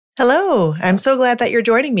Hello, I'm so glad that you're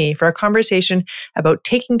joining me for a conversation about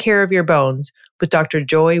taking care of your bones with Dr.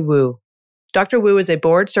 Joy Wu. Dr. Wu is a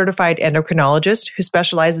board-certified endocrinologist who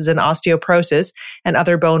specializes in osteoporosis and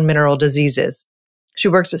other bone mineral diseases. She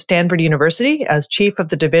works at Stanford University as chief of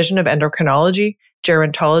the Division of Endocrinology,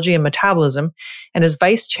 Gerontology, and Metabolism, and is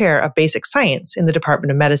vice chair of basic science in the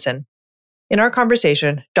Department of Medicine. In our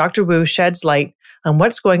conversation, Dr. Wu sheds light on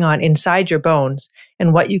what's going on inside your bones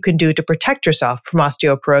and what you can do to protect yourself from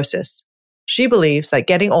osteoporosis. She believes that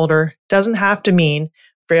getting older doesn't have to mean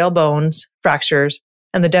frail bones, fractures,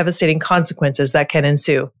 and the devastating consequences that can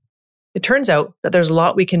ensue. It turns out that there's a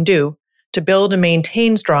lot we can do to build and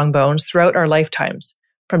maintain strong bones throughout our lifetimes,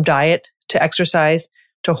 from diet to exercise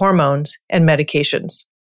to hormones and medications.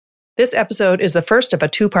 This episode is the first of a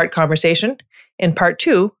two-part conversation. In part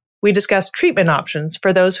two, we discuss treatment options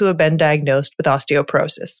for those who have been diagnosed with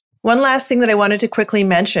osteoporosis. One last thing that I wanted to quickly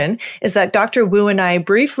mention is that Dr. Wu and I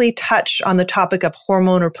briefly touched on the topic of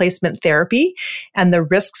hormone replacement therapy and the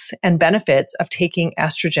risks and benefits of taking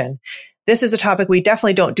estrogen. This is a topic we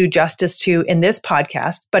definitely don't do justice to in this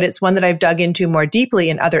podcast, but it's one that I've dug into more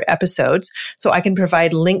deeply in other episodes, so I can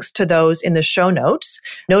provide links to those in the show notes.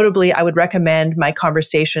 Notably, I would recommend my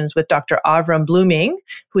conversations with Dr. Avram Blooming,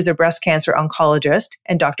 who's a breast cancer oncologist,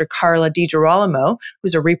 and Dr. Carla DiGirolamo,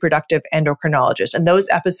 who's a reproductive endocrinologist. And those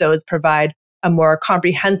episodes provide a more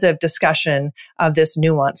comprehensive discussion of this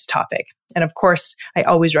nuanced topic. And of course, I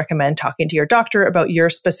always recommend talking to your doctor about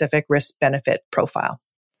your specific risk-benefit profile.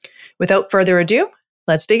 Without further ado,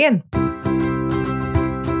 let's dig in.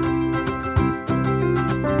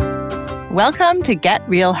 Welcome to Get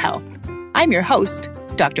Real Health. I'm your host,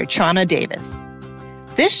 Dr. Chana Davis.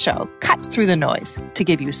 This show cuts through the noise to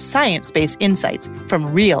give you science-based insights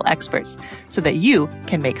from real experts so that you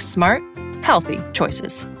can make smart, healthy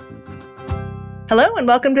choices. Hello and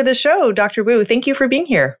welcome to the show, Dr. Wu. Thank you for being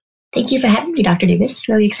here. Thank you for having me, Dr. Davis.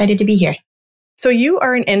 Really excited to be here. So you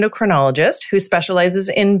are an endocrinologist who specializes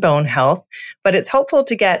in bone health, but it's helpful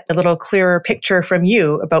to get a little clearer picture from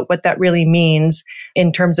you about what that really means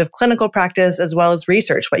in terms of clinical practice as well as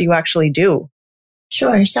research, what you actually do.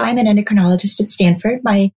 Sure. So I'm an endocrinologist at Stanford.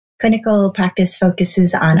 My clinical practice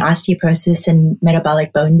focuses on osteoporosis and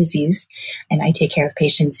metabolic bone disease, and I take care of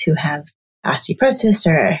patients who have osteoporosis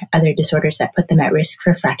or other disorders that put them at risk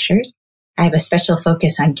for fractures. I have a special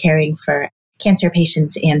focus on caring for cancer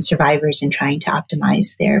patients and survivors and trying to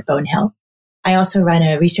optimize their bone health. I also run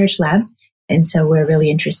a research lab, and so we're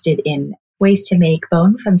really interested in ways to make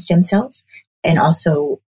bone from stem cells and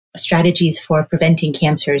also strategies for preventing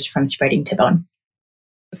cancers from spreading to bone.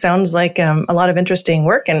 Sounds like a lot of interesting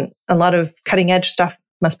work and a lot of cutting edge stuff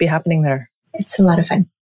must be happening there. It's a lot of fun.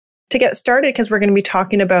 To get started, because we're going to be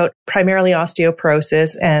talking about primarily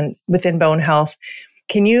osteoporosis and within bone health,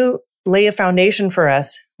 can you lay a foundation for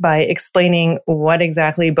us by explaining what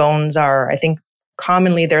exactly bones are? I think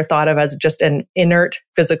commonly they're thought of as just an inert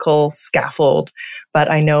physical scaffold, but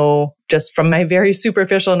I know just from my very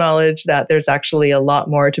superficial knowledge that there's actually a lot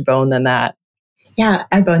more to bone than that. Yeah,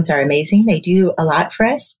 our bones are amazing. They do a lot for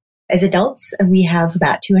us. As adults, we have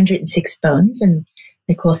about 206 bones, and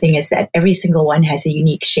the cool thing is that every single one has a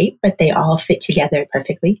unique shape, but they all fit together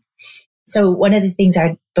perfectly. So one of the things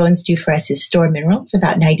our bones do for us is store minerals,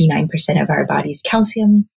 about 99% of our body's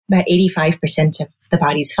calcium, about 85% of the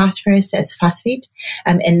body's phosphorus as phosphate.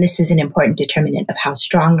 And this is an important determinant of how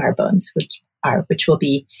strong our bones which will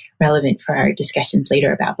be relevant for our discussions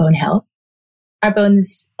later about bone health. Our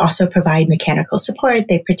bones also provide mechanical support.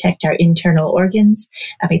 They protect our internal organs.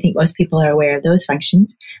 I think most people are aware of those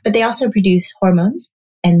functions, but they also produce hormones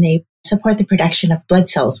and they support the production of blood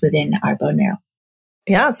cells within our bone marrow.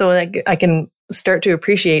 Yeah, so I can start to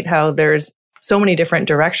appreciate how there's so many different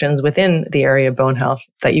directions within the area of bone health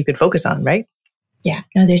that you could focus on, right? Yeah,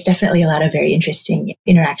 no, there's definitely a lot of very interesting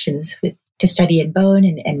interactions to study in bone,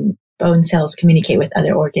 and bone cells communicate with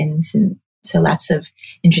other organs. And so lots of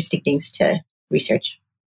interesting things to research.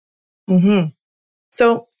 Mm-hmm.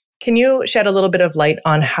 So can you shed a little bit of light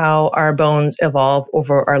on how our bones evolve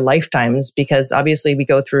over our lifetimes? Because obviously we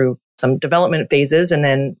go through some development phases and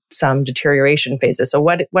then some deterioration phases. So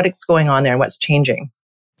what is going on there and what's changing?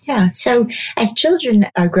 Yeah. So as children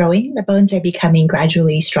are growing, the bones are becoming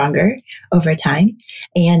gradually stronger over time.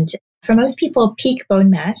 And for most people, peak bone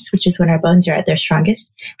mass, which is when our bones are at their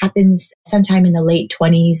strongest, happens sometime in the late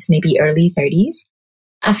 20s, maybe early 30s.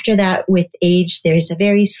 After that, with age, there's a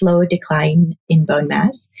very slow decline in bone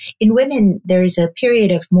mass. In women, there's a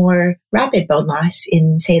period of more rapid bone loss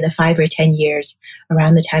in, say, the 5 or 10 years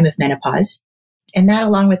around the time of menopause. And that,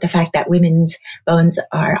 along with the fact that women's bones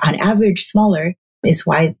are on average smaller, is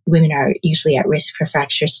why women are usually at risk for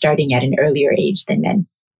fracture starting at an earlier age than men.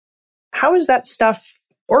 How is that stuff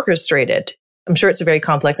orchestrated? I'm sure it's a very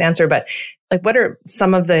complex answer, but like, what are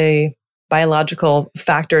some of the biological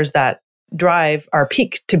factors that drive our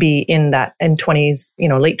peak to be in 20s,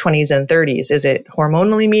 late 20s and 30s? Is it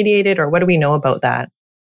hormonally mediated, or what do we know about that?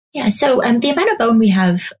 Yeah, so the amount of bone we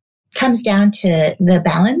have comes down to the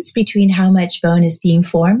balance between how much bone is being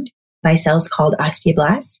formed by cells called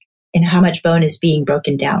osteoblasts and how much bone is being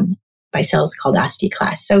broken down by cells called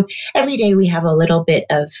osteoclasts. So every day we have a little bit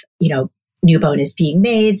of, new bone is being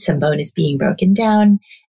made, some bone is being broken down.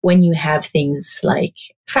 When you have things like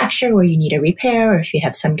fracture where you need a repair, or if you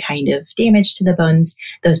have some kind of damage to the bones,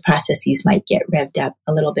 those processes might get revved up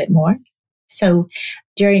a little bit more. So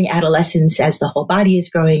during adolescence, as the whole body is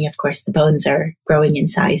growing, of course, the bones are growing in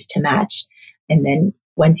size to match. And then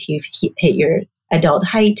once you've hit your adult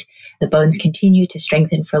height, the bones continue to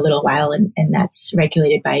strengthen for a little while, and that's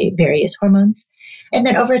regulated by various hormones. And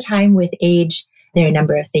then over time with age, there are a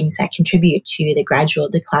number of things that contribute to the gradual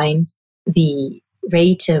decline. The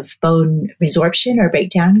rate of bone resorption or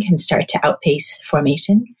breakdown can start to outpace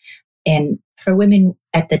formation. And for women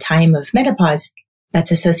at the time of menopause,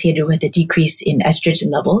 that's associated with a decrease in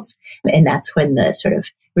estrogen levels. And that's when the sort of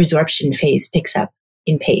resorption phase picks up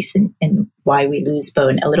in pace, and why we lose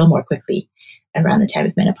bone a little more quickly around the time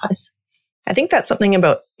of menopause. I think that's something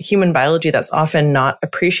about human biology that's often not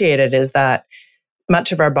appreciated, is that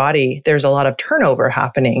much of our body, there's a lot of turnover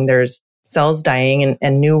happening. There's cells dying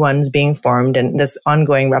and new ones being formed, and this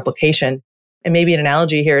ongoing replication. And maybe an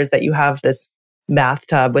analogy here is that you have this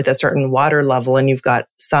bathtub with a certain water level, and you've got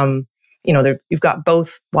you've got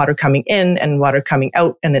both water coming in and water coming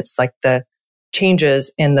out. And it's like the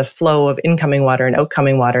changes in the flow of incoming water and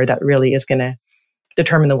outgoing water that really is going to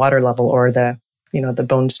determine the water level or the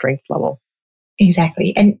bone strength level.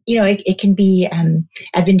 Exactly. And, it can be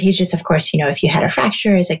advantageous, of course, if you had a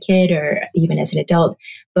fracture as a kid or even as an adult,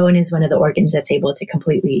 bone is one of the organs that's able to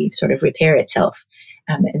completely sort of repair itself.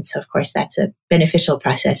 And so, of course, that's a beneficial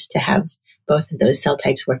process to have both of those cell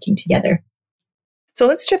types working together. So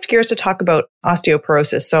let's shift gears to talk about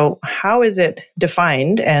osteoporosis. So how is it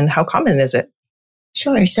defined and how common is it?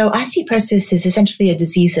 Sure. So osteoporosis is essentially a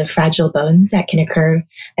disease of fragile bones that can occur,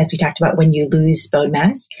 as we talked about, when you lose bone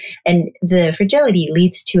mass. And the fragility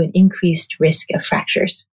leads to an increased risk of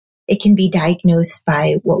fractures. It can be diagnosed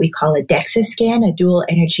by what we call a DEXA scan, a dual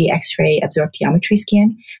energy X-ray absorptiometry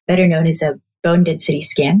scan, better known as a bone density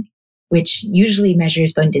scan, which usually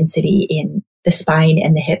measures bone density in the spine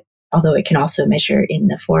and the hip, although it can also measure in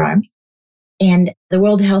the forearm. And the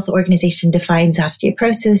World Health Organization defines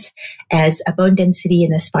osteoporosis as a bone density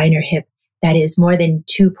in the spine or hip that is more than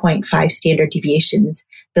 2.5 standard deviations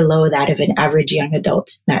below that of an average young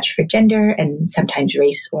adult, matched for gender and sometimes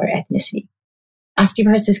race or ethnicity.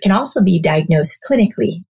 Osteoporosis can also be diagnosed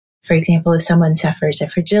clinically. For example, if someone suffers a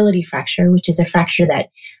fragility fracture, which is a fracture that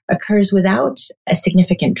occurs without a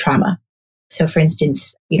significant trauma. So for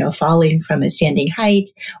instance, falling from a standing height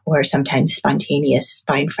or sometimes spontaneous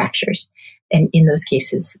spine fractures. And in those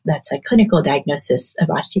cases, that's a clinical diagnosis of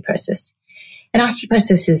osteoporosis. And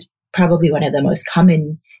osteoporosis is probably one of the most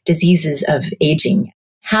common diseases of aging.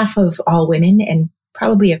 Half of all women and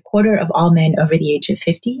probably a quarter of all men over the age of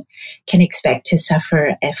 50 can expect to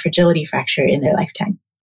suffer a fragility fracture in their lifetime.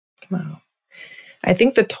 Wow. I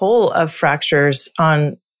think the toll of fractures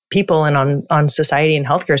on people and on society and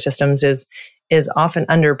healthcare systems is often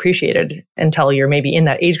underappreciated until you're maybe in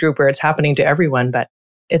that age group where it's happening to everyone. But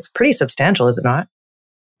it's pretty substantial, is it not?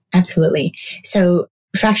 Absolutely. So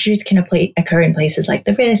fractures can occur in places like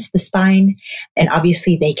the wrist, the spine, and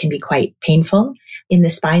obviously they can be quite painful. In the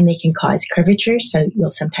spine, they can cause curvature. So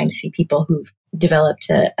you'll sometimes see people who've developed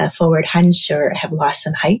a forward hunch or have lost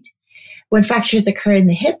some height. When fractures occur in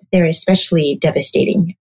the hip, they're especially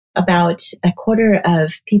devastating. About a quarter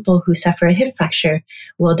of people who suffer a hip fracture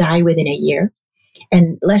will die within a year,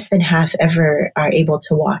 and less than half ever are able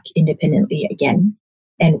to walk independently again.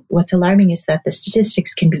 And what's alarming is that the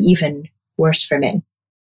statistics can be even worse for men.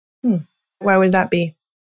 Why would that be?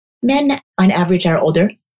 Men, on average, are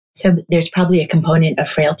older, so there's probably a component of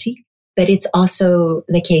frailty. But it's also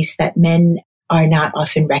the case that men are not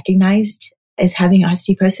often recognized as having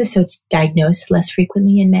osteoporosis, so it's diagnosed less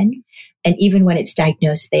frequently in men. And even when it's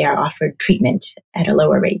diagnosed, they are offered treatment at a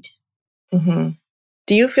lower rate. Mm-hmm.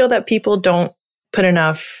 Do you feel that people don't put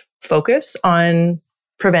enough focus on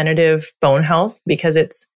preventative bone health? Because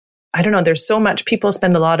there's so much, people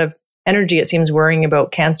spend a lot of energy, it seems, worrying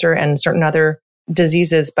about cancer and certain other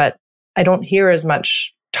diseases, but I don't hear as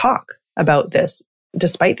much talk about this,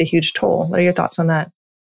 despite the huge toll. What are your thoughts on that?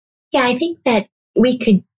 Yeah, I think that we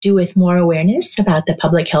could do with more awareness about the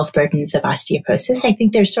public health burdens of osteoporosis. I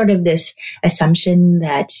think there's sort of this assumption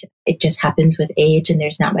that it just happens with age and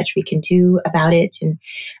there's not much we can do about it. And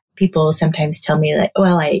people sometimes tell me that,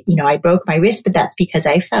 well, I broke my wrist, but that's because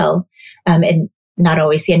I fell. And not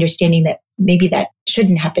always the understanding that maybe that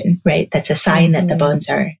shouldn't happen, right? That's a sign that the bones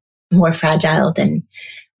are more fragile than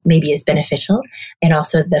maybe is beneficial. And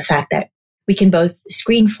also the fact that we can both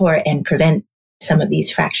screen for and prevent some of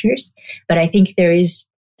these fractures. But I think there is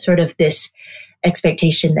sort of this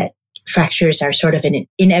expectation that fractures are sort of an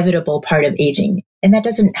inevitable part of aging. And that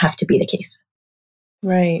doesn't have to be the case.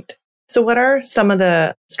 Right. So what are some of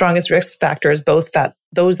the strongest risk factors, both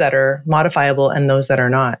those that are modifiable and those that are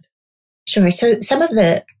not? Sure. So some of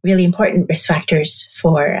the really important risk factors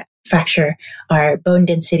for fracture are bone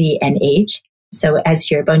density and age. So as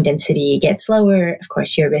your bone density gets lower, of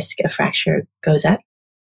course, your risk of fracture goes up.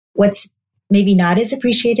 What's maybe not as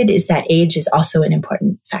appreciated is that age is also an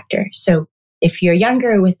important factor. So if you're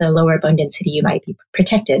younger with a lower bone density, you might be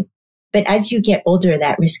protected. But as you get older,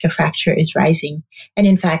 that risk of fracture is rising. And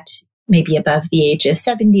in fact, maybe above the age of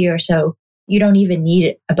 70 or so, you don't even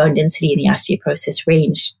need a bone density in the osteoporosis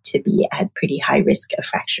range to be at pretty high risk of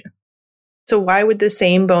fracture. So why would the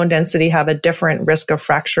same bone density have a different risk of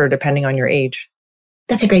fracture depending on your age?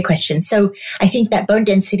 That's a great question. So I think that bone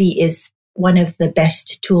density is one of the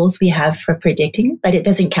best tools we have for predicting, but it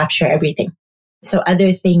doesn't capture everything. So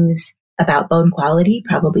other things about bone quality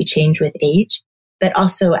probably change with age, but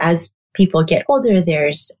also as people get older,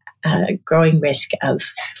 there's a growing risk of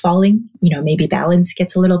falling. Maybe balance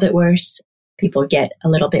gets a little bit worse. People get a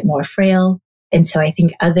little bit more frail. And so I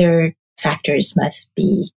think other factors must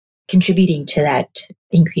be contributing to that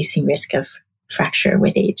increasing risk of fracture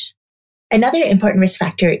with age. Another important risk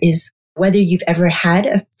factor is whether you've ever had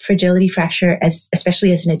a fragility fracture,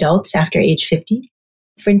 especially as an adult after age 50.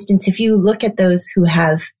 For instance, if you look at those who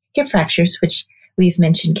have hip fractures, which we've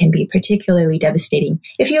mentioned can be particularly devastating,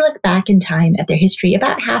 if you look back in time at their history,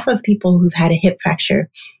 about half of people who've had a hip fracture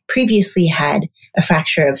previously had a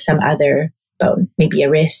fracture of some other bone, maybe a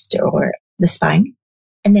wrist or the spine.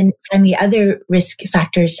 And then finally, other risk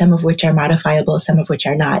factors, some of which are modifiable, some of which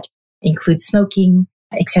are not, include smoking,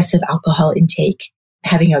 excessive alcohol intake,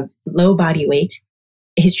 having a low body weight,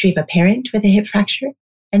 a history of a parent with a hip fracture,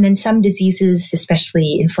 and then some diseases,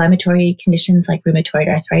 especially inflammatory conditions like rheumatoid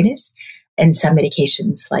arthritis, and some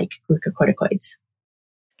medications like glucocorticoids.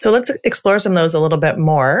 So let's explore some of those a little bit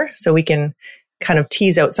more so we can kind of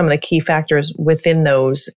tease out some of the key factors within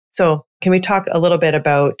those. So can we talk a little bit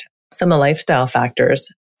about some of the lifestyle factors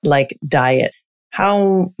like diet?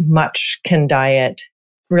 How much can diet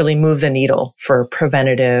really move the needle for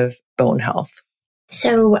preventative bone health?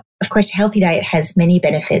 So, of course, a healthy diet has many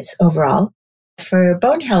benefits overall. For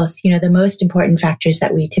bone health, the most important factors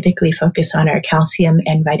that we typically focus on are calcium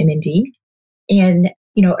and vitamin D. And,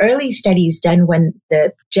 early studies done when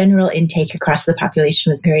the general intake across the population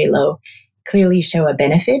was very low clearly show a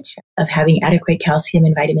benefit of having adequate calcium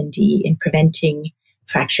and vitamin D in preventing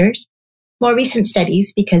fractures. More recent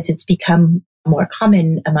studies, because it's become more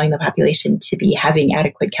common among the population to be having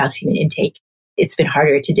adequate calcium intake, it's been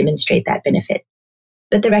harder to demonstrate that benefit.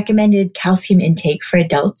 But the recommended calcium intake for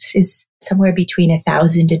adults is somewhere between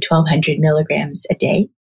 1,000 to 1,200 milligrams a day.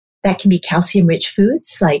 That can be calcium-rich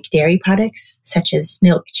foods like dairy products, such as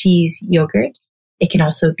milk, cheese, yogurt. It can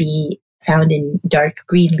also be found in dark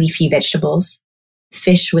green leafy vegetables,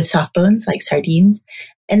 fish with soft bones like sardines.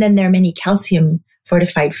 And then there are many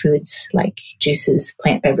calcium-fortified foods like juices,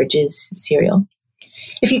 plant beverages, cereal.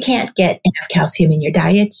 If you can't get enough calcium in your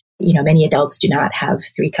diet, many adults do not have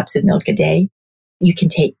 3 cups of milk a day. You can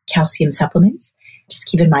take calcium supplements. Just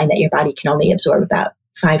keep in mind that your body can only absorb about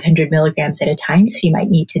 500 milligrams at a time, so you might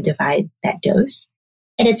need to divide that dose.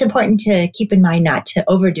 And it's important to keep in mind not to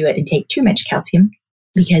overdo it and take too much calcium,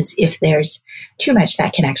 because if there's too much,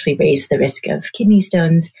 that can actually raise the risk of kidney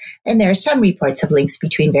stones. And there are some reports of links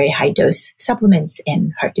between very high dose supplements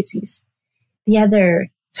and heart disease. The other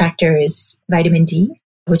factor is vitamin D,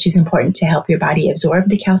 which is important to help your body absorb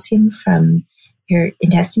the calcium from your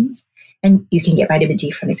intestines. And you can get vitamin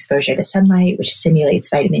D from exposure to sunlight, which stimulates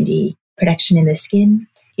vitamin D production in the skin.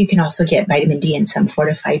 You can also get vitamin D in some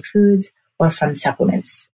fortified foods or from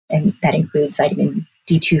supplements. And that includes vitamin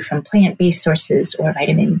D2 from plant-based sources or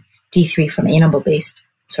vitamin D3 from animal-based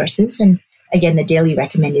sources. And again, the daily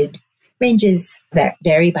recommended ranges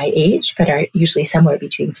vary by age, but are usually somewhere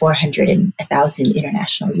between 400 and 1,000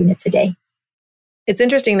 international units a day. It's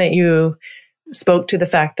interesting that you spoke to the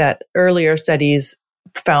fact that earlier studies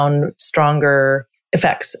found stronger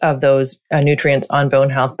effects of those nutrients on bone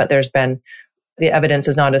health, but there's been the evidence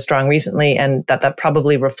is not as strong recently, and that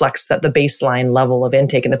probably reflects that the baseline level of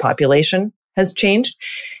intake in the population has changed.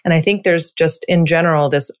 And I think there's just in general,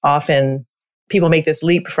 this often people make this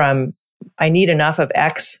leap from, I need enough of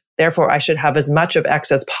X, therefore I should have as much of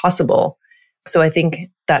X as possible. So I think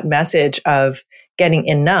that message of getting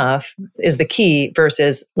enough is the key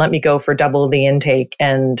versus let me go for double the intake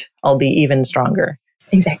and I'll be even stronger.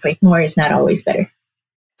 Exactly. More is not always better.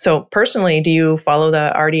 So personally, do you follow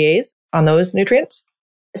the RDAs on those nutrients?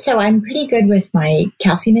 So I'm pretty good with my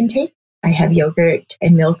calcium intake. I have yogurt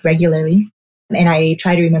and milk regularly, and I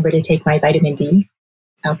try to remember to take my vitamin D.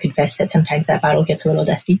 I'll confess that sometimes that bottle gets a little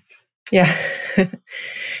dusty. Yeah.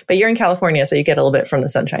 But you're in California, so you get a little bit from the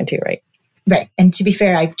sunshine too, right? Right. And to be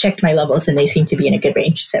fair, I've checked my levels and they seem to be in a good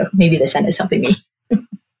range. So maybe the sun is helping me.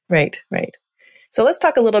 Right. So let's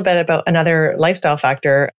talk a little bit about another lifestyle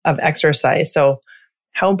factor of exercise. So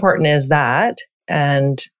how important is that?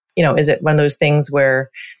 And, is it one of those things where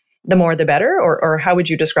the more the better, or how would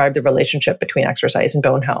you describe the relationship between exercise and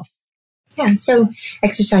bone health? Yeah. So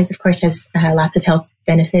exercise, of course, has lots of health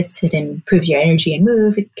benefits. It improves your energy and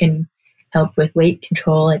move. It can help with weight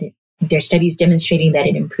control. And there are studies demonstrating that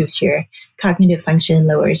it improves your cognitive function,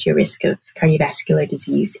 lowers your risk of cardiovascular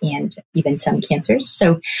disease, and even some cancers.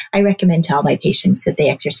 So I recommend to all my patients that they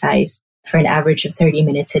exercise for an average of 30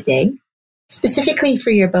 minutes a day. Specifically for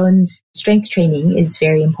your bones, strength training is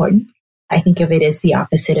very important. I think of it as the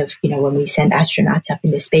opposite of, when we send astronauts up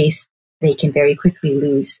into space, they can very quickly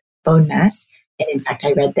lose bone mass. And in fact,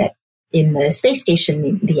 I read that in the space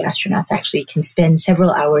station, the astronauts actually can spend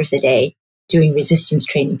several hours a day doing resistance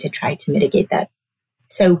training to try to mitigate that.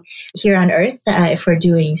 So here on Earth, if we're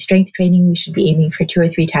doing strength training, we should be aiming for 2 or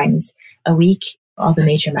 3 times a week, all the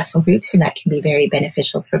major muscle groups, and that can be very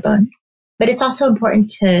beneficial for bone. But it's also important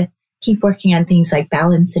to keep working on things like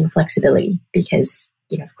balance and flexibility because,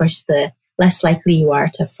 of course, the less likely you are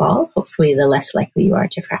to fall, hopefully the less likely you are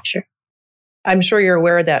to fracture. I'm sure you're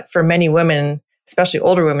aware that for many women, especially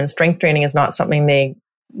older women, strength training is not something they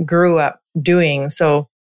grew up doing. So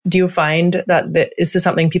do you find that this is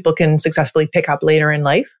something people can successfully pick up later in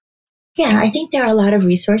life? Yeah, I think there are a lot of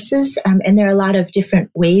resources and there are a lot of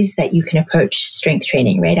different ways that you can approach strength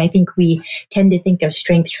training, right? I think we tend to think of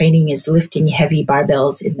strength training as lifting heavy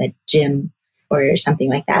barbells in the gym or something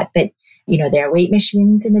like that. But, there are weight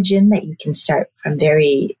machines in the gym that you can start from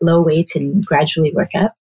very low weights and gradually work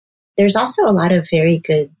up. There's also a lot of very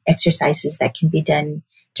good exercises that can be done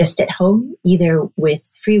just at home, either with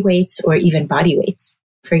free weights or even body weights.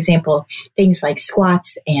 For example, things like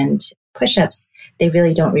squats and push-ups, they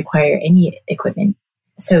really don't require any equipment.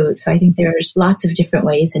 So I think there's lots of different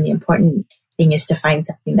ways, and the important thing is to find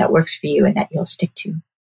something that works for you and that you'll stick to.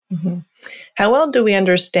 Mm-hmm. How well do we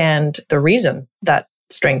understand the reason that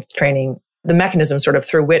strength training, the mechanism sort of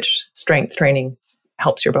through which strength training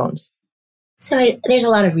helps your bones? So there's a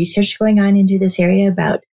lot of research going on into this area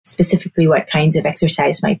about specifically what kinds of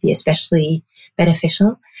exercise might be especially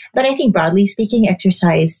beneficial. But I think broadly speaking,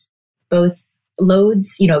 exercise both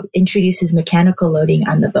loads, introduces mechanical loading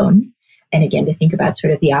on the bone. And again, to think about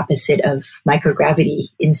sort of the opposite of microgravity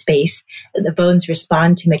in space, the bones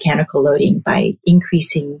respond to mechanical loading by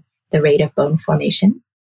increasing the rate of bone formation.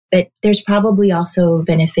 But there's probably also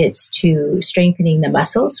benefits to strengthening the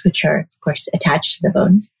muscles, which are, of course, attached to the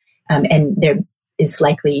bones. And there is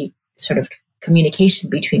likely sort of communication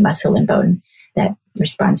between muscle and bone that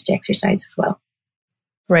responds to exercise as well.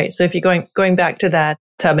 Right. So if you're going back to that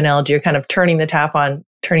tub analogy, you're kind of turning the tap on,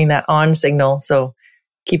 turning that on signal. So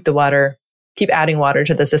keep adding water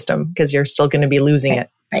to the system because you're still going to be losing it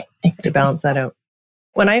to balance that out.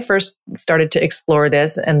 When I first started to explore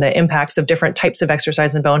this and the impacts of different types of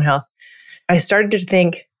exercise and bone health, I started to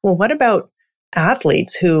think, well, what about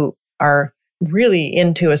athletes who are really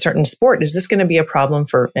into a certain sport? Is this going to be a problem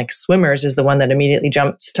for swimmers is the one that immediately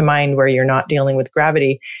jumps to mind where you're not dealing with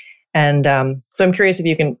gravity. And so I'm curious if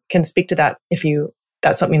you can speak to that,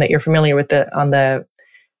 that's something that you're familiar with on the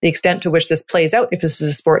extent to which this plays out, if this is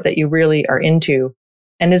a sport that you really are into.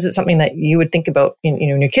 And is it something that you would think about in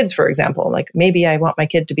your kids, for example, like maybe I want my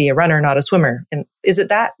kid to be a runner, not a swimmer. And is it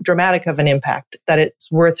that dramatic of an impact that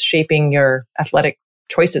it's worth shaping your athletic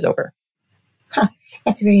choices over?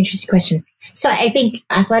 That's a very interesting question. So I think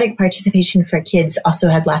athletic participation for kids also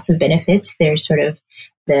has lots of benefits. There's sort of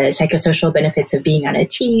the psychosocial benefits of being on a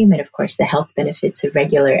team and, of course, the health benefits of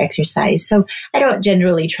regular exercise. So I don't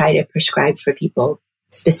generally try to prescribe for people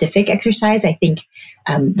specific exercise. I think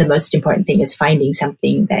the most important thing is finding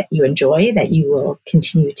something that you enjoy, that you will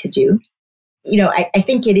continue to do. I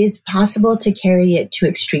think it is possible to carry it to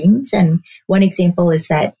extremes. And one example is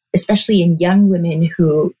that, especially in young women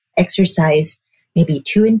who exercise maybe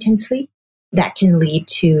too intensely, that can lead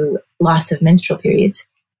to loss of menstrual periods.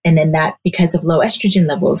 And then that, because of low estrogen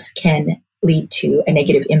levels, can lead to a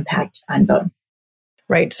negative impact on bone.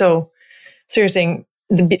 Right. So you're saying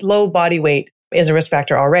the low body weight is a risk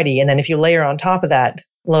factor already. And then if you layer on top of that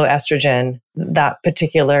low estrogen, that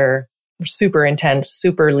particular super intense,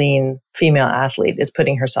 super lean female athlete is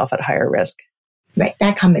putting herself at higher risk. Right.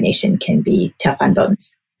 That combination can be tough on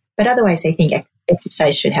bones. But otherwise, I think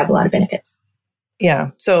exercise should have a lot of benefits.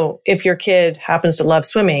 Yeah. So if your kid happens to love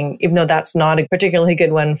swimming, even though that's not a particularly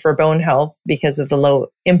good one for bone health because of the low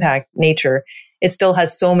impact nature, it still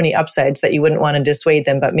has so many upsides that you wouldn't want to dissuade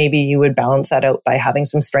them, but maybe you would balance that out by having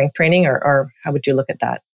some strength training, or how would you look at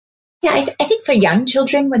that? Yeah, I think for young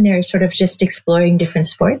children, when they're sort of just exploring different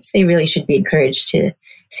sports, they really should be encouraged to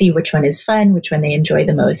see which one is fun, which one they enjoy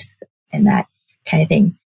the most, and that kind of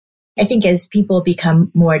thing. I think as people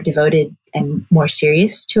become more devoted and more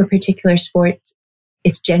serious to a particular sport,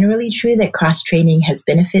 it's generally true that cross-training has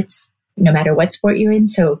benefits no matter what sport you're in.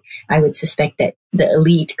 So I would suspect that the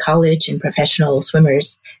elite college and professional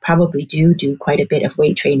swimmers probably do quite a bit of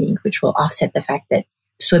weight training, which will offset the fact that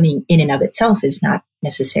swimming in and of itself is not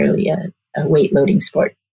necessarily a weight loading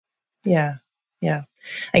sport. Yeah. Yeah.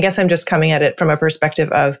 I guess I'm just coming at it from a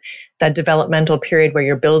perspective of that developmental period where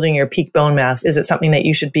you're building your peak bone mass. Is it something that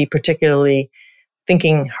you should be particularly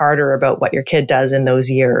thinking harder about what your kid does in those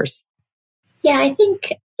years? Yeah, I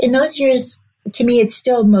think in those years, to me, it's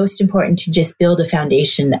still most important to just build a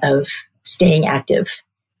foundation of staying active.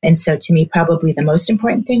 And so to me, probably the most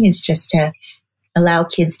important thing is just to allow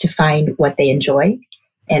kids to find what they enjoy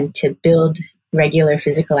and to build regular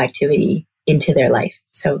physical activity into their life.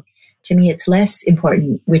 So to me, it's less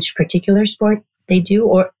important which particular sport they do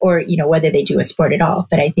or whether they do a sport at all.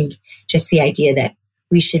 But I think just the idea that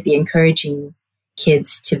we should be encouraging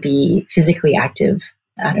kids to be physically active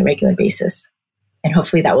on a regular basis. And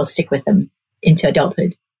hopefully that will stick with them into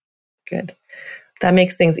adulthood. Good. That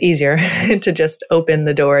makes things easier to just open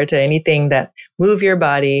the door to anything that move your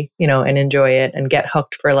body, and enjoy it and get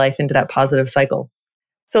hooked for life into that positive cycle.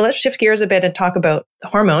 So let's shift gears a bit and talk about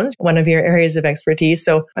hormones, one of your areas of expertise.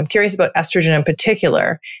 So I'm curious about estrogen in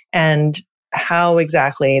particular and how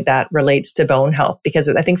exactly that relates to bone health, because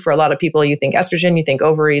I think for a lot of people, you think estrogen, you think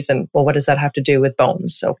ovaries, and well, what does that have to do with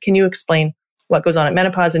bones? So can you explain what goes on at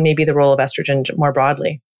menopause and maybe the role of estrogen more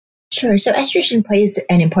broadly? Sure. So estrogen plays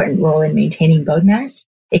an important role in maintaining bone mass.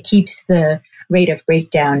 It keeps the rate of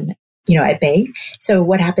breakdown, at bay. So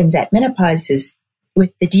what happens at menopause is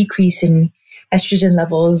with the decrease in estrogen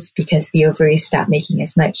levels, because the ovaries stop making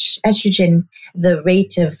as much estrogen, the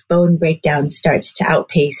rate of bone breakdown starts to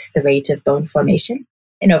outpace the rate of bone formation.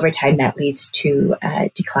 And over time, that leads to a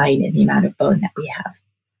decline in the amount of bone that we have.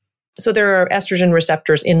 So there are estrogen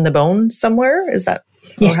receptors in the bone somewhere? Is that,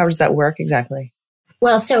 yes. Or how does that work exactly?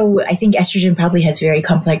 Well, so I think estrogen probably has very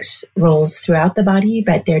complex roles throughout the body,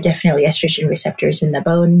 but there are definitely estrogen receptors in the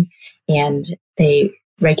bone, and they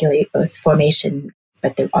regulate both formation,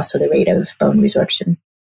 but also the rate of bone resorption.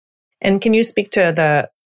 And can you speak to the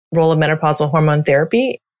role of menopausal hormone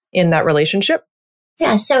therapy in that relationship?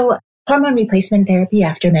 Yeah, so hormone replacement therapy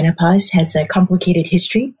after menopause has a complicated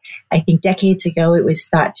history. I think decades ago, it was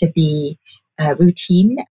thought to be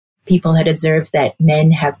routine. People had observed that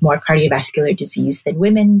men have more cardiovascular disease than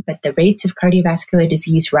women, but the rates of cardiovascular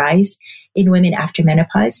disease rise in women after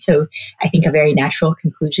menopause. So I think a very natural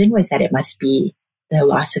conclusion was that it must be the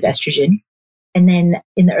loss of estrogen. And then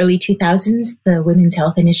in the early 2000s, the Women's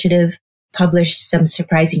Health Initiative published some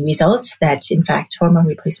surprising results that, in fact, hormone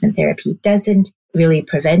replacement therapy doesn't really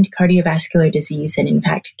prevent cardiovascular disease and, in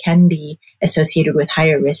fact, can be associated with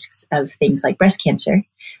higher risks of things like breast cancer.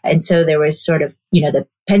 And so there was sort of, the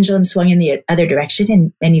pendulum swung in the other direction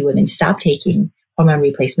and many women stopped taking hormone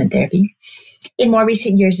replacement therapy. In more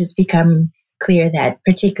recent years, it's become clear that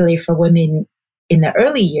particularly for women in the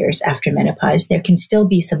early years after menopause, there can still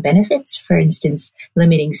be some benefits, for instance,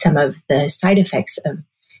 limiting some of the side effects of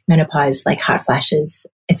menopause, like hot flashes,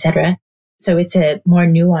 etc. So it's a more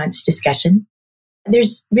nuanced discussion.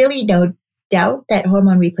 There's really no doubt that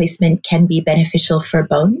hormone replacement can be beneficial for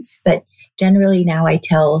bones, but generally now I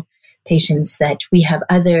tell patients that we have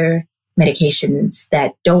other medications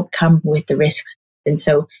that don't come with the risks. And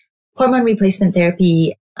so hormone replacement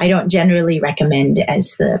therapy, I don't generally recommend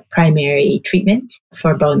as the primary treatment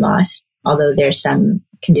for bone loss, although there's some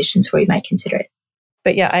conditions where you might consider it.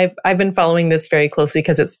 But yeah, I've been following this very closely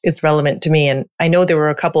because it's relevant to me. And I know there were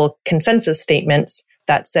a couple consensus statements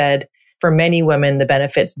that said, for many women, the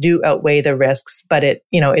benefits do outweigh the risks, but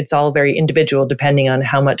it's all very individual depending on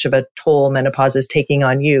how much of a toll menopause is taking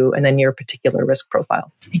on you and then your particular risk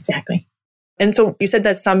profile. Exactly. And so you said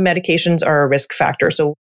that some medications are a risk factor.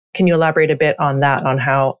 So Can you elaborate a bit on that, on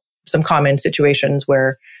how some common situations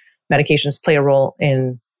where medications play a role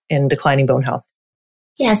in declining bone health?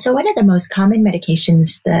 Yeah, so one of the most common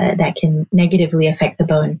medications that can negatively affect the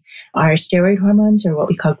bone are steroid hormones, or what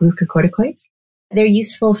we call glucocorticoids. They're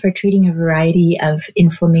useful for treating a variety of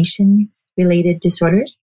inflammation-related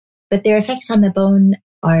disorders, but their effects on the bone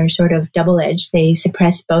are sort of double-edged. They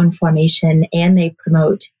suppress bone formation and they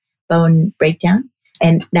promote bone breakdown,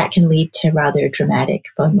 and that can lead to rather dramatic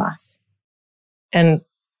bone loss. And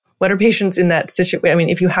what are patients in that situation? I mean,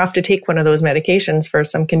 if you have to take one of those medications for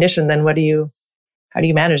some condition, then how do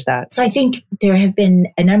you manage that? So I think there have been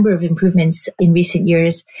a number of improvements in recent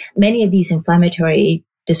years. Many of these inflammatory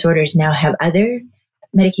disorders now have other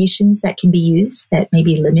medications that can be used that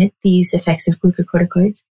maybe limit these effects of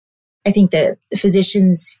glucocorticoids. I think the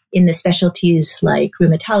physicians in the specialties like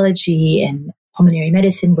rheumatology and pulmonary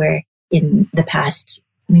medicine, where in the past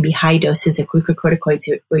maybe high doses of glucocorticoids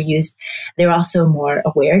were used, they're also more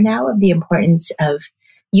aware now of the importance of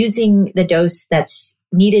using the dose that's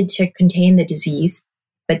needed to contain the disease,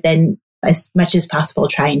 but then as much as possible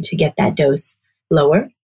trying to get that dose lower.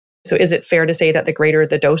 So is it fair to say that the greater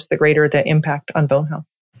the dose, the greater the impact on bone health?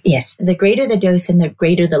 Yes, the greater the dose and the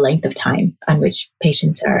greater the length of time on which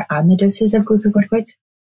patients are on the doses of glucocorticoids.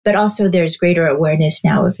 But also there's greater awareness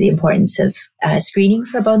now of the importance of screening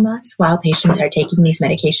for bone loss while patients are taking these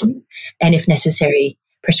medications, and if necessary,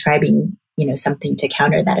 prescribing, something to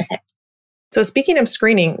counter that effect. So speaking of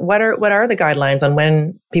screening, what are the guidelines on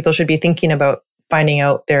when people should be thinking about finding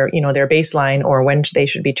out their baseline, or when they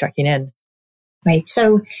should be checking in? Right.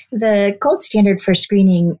 So the gold standard for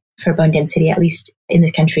screening for bone density, at least in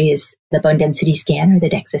the country, is the bone density scan, or the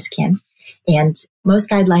DEXA scan. And most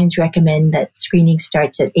guidelines recommend that screening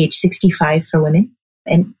starts at age 65 for women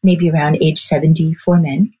and maybe around age 70 for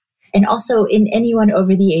men. And also in anyone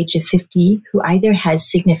over the age of 50 who either has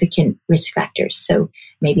significant risk factors. So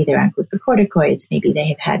maybe they're on glucocorticoids, maybe they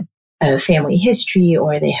have had a family history,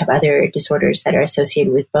 or they have other disorders that are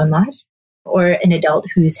associated with bone loss, or an adult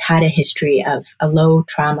who's had a history of a low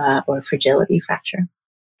trauma or fragility fracture.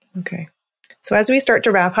 Okay. So as we start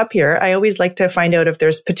to wrap up here, I always like to find out if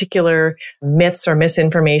there's particular myths or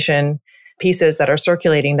misinformation pieces that are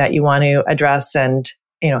circulating that you want to address and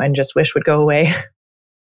just wish would go away.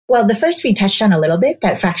 Well, the first we touched on a little bit,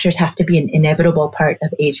 that fractures have to be an inevitable part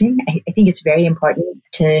of aging. I think it's very important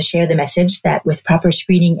to share the message that with proper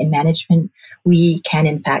screening and management, we can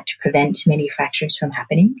in fact prevent many fractures from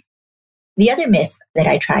happening. The other myth that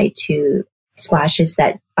I try to squash is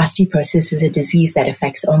that osteoporosis is a disease that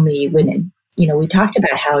affects only women. We talked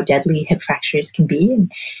about how deadly hip fractures can be,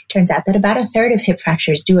 and it turns out that about a third of hip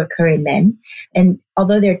fractures do occur in men. And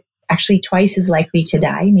although they're actually twice as likely to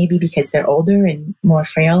die, maybe because they're older and more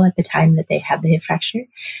frail at the time that they have the hip fracture,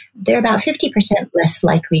 they're about 50% less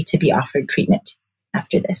likely to be offered treatment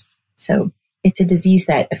after this. So it's a disease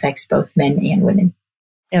that affects both men and women.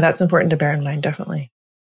 Yeah, that's important to bear in mind, definitely.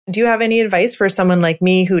 Do you have any advice for someone like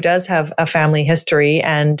me who does have a family history,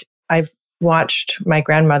 and I've watched my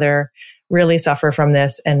grandmother really suffer from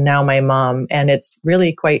this, and now my mom, and it's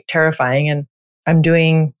really quite terrifying, and I'm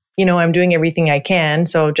doing everything I can.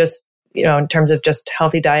 So just, in terms of just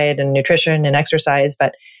healthy diet and nutrition and exercise,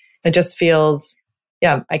 but it just feels,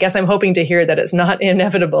 I guess I'm hoping to hear that it's not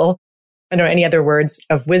inevitable. I don't know any other words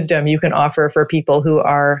of wisdom you can offer for people who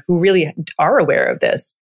really are aware of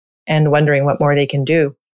this and wondering what more they can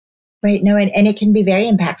do. Right. No, and it can be very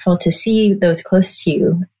impactful to see those close to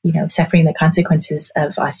you, suffering the consequences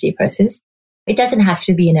of osteoporosis. It doesn't have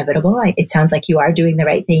to be inevitable. It sounds like you are doing the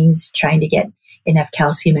right things, trying to get enough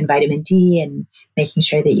calcium and vitamin D, and making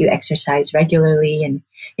sure that you exercise regularly and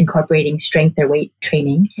incorporating strength or weight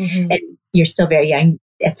training. Mm-hmm. And you're still very young.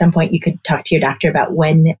 At some point, you could talk to your doctor about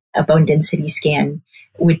when a bone density scan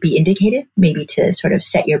would be indicated, maybe to sort of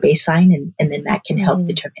set your baseline, and then that can help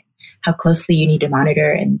determine how closely you need to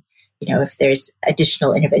monitor and if there's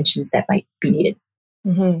additional interventions that might be needed.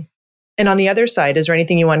 Mm-hmm. And on the other side, is there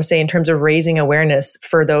anything you want to say in terms of raising awareness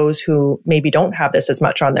for those who maybe don't have this as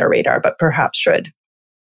much on their radar, but perhaps should?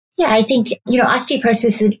 Yeah, I think,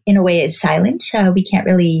 osteoporosis in a way is silent. We can't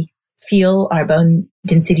really feel our bone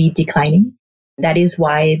density declining. That is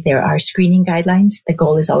why there are screening guidelines. The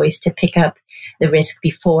goal is always to pick up the risk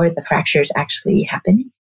before the fractures actually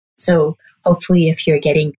happen. So hopefully, if you're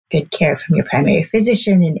getting good care from your primary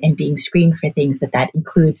physician and being screened for things, that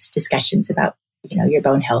includes discussions about, your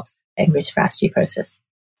bone health and risk for osteoporosis.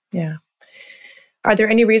 Yeah. Are there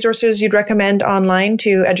any resources you'd recommend online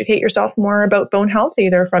to educate yourself more about bone health,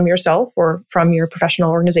 either from yourself or from your professional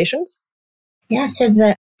organizations? Yeah. So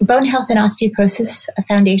the Bone Health and Osteoporosis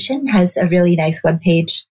Foundation has a really nice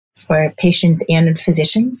webpage for patients and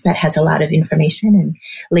physicians that has a lot of information and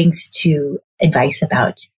links to advice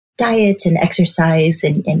about diet and exercise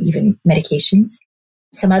and even medications.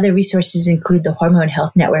 Some other resources include the Hormone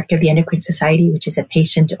Health Network of the Endocrine Society, which is a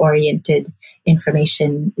patient-oriented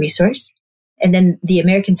information resource. And then the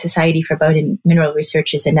American Society for Bone and Mineral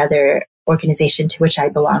Research is another organization to which I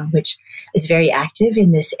belong, which is very active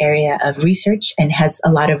in this area of research and has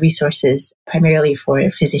a lot of resources primarily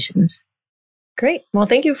for physicians. Great. Well,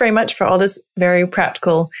 thank you very much for all this very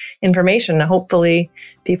practical information. Hopefully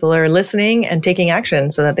people are listening and taking action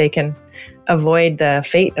so that they can avoid the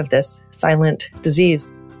fate of this silent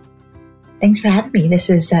disease. Thanks for having me. This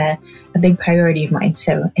is a big priority of mine.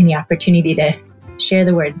 So any opportunity to share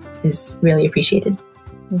the word is really appreciated.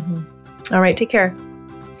 Mm-hmm. All right. Take care.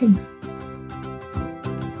 Thanks.